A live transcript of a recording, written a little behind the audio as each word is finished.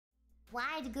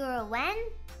Wide Gura when?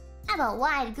 How about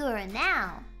Wide Gura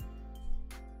now?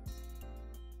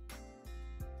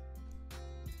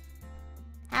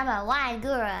 How about Wide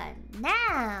Gura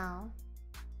now?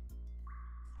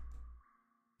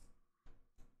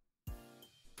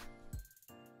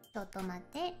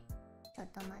 Chotomate.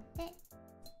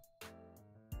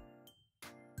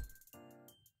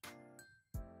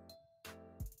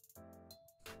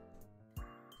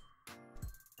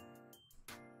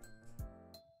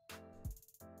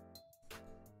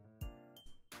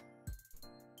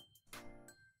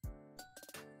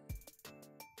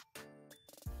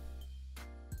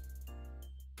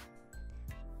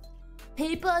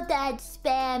 People that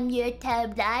spam your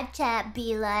live chat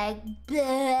be like,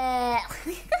 bleh.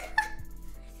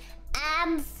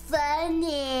 I'm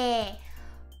funny.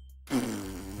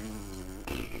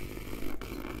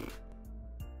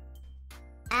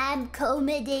 I'm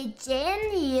comedy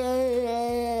genius.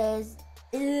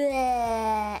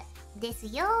 This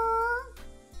yo.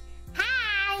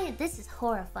 Hi. This is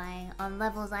horrifying on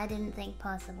levels I didn't think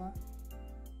possible.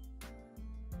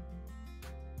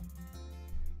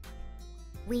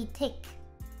 We tick.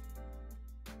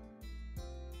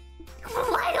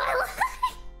 Why do I look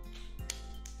like...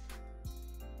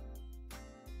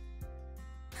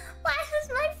 Why does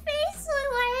my face look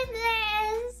like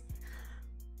this?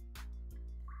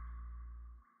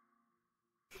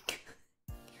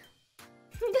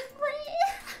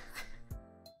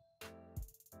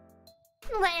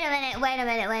 Wait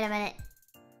a minute.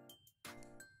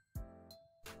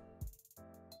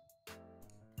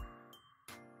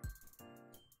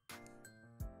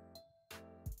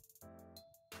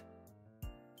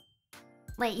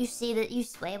 Wait, you see that?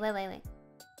 Wait.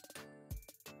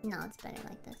 No, it's better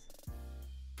like this.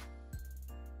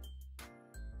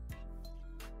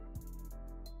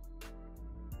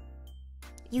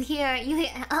 You hear.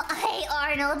 Oh, hey,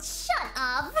 Arnold, shut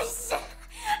up!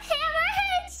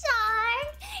 Hammerhead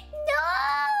Shark! No!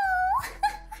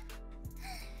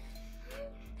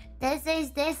 This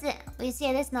is. We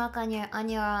see this knock on your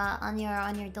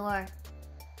door.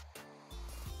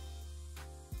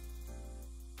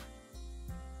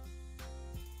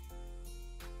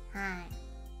 Hi.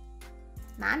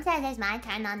 Mom says it's my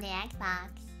turn on the Xbox.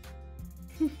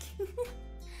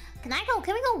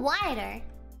 Can we go wider?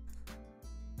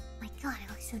 My god, it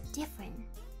looks so different.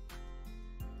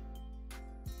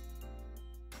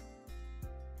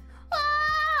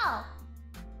 Oh!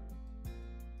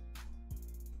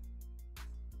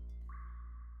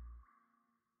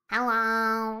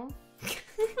 Hello.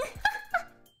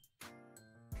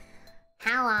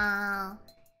 Hello.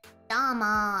 どうも、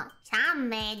シャン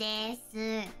メイです。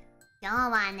今日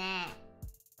はね、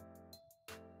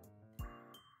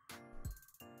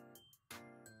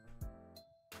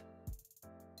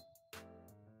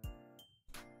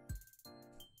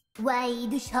ワイ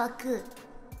ドシャーク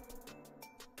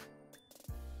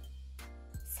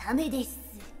サメです。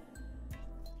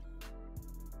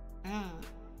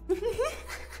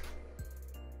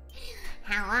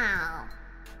Hello.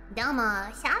 どうも、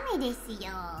シャメです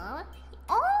よ。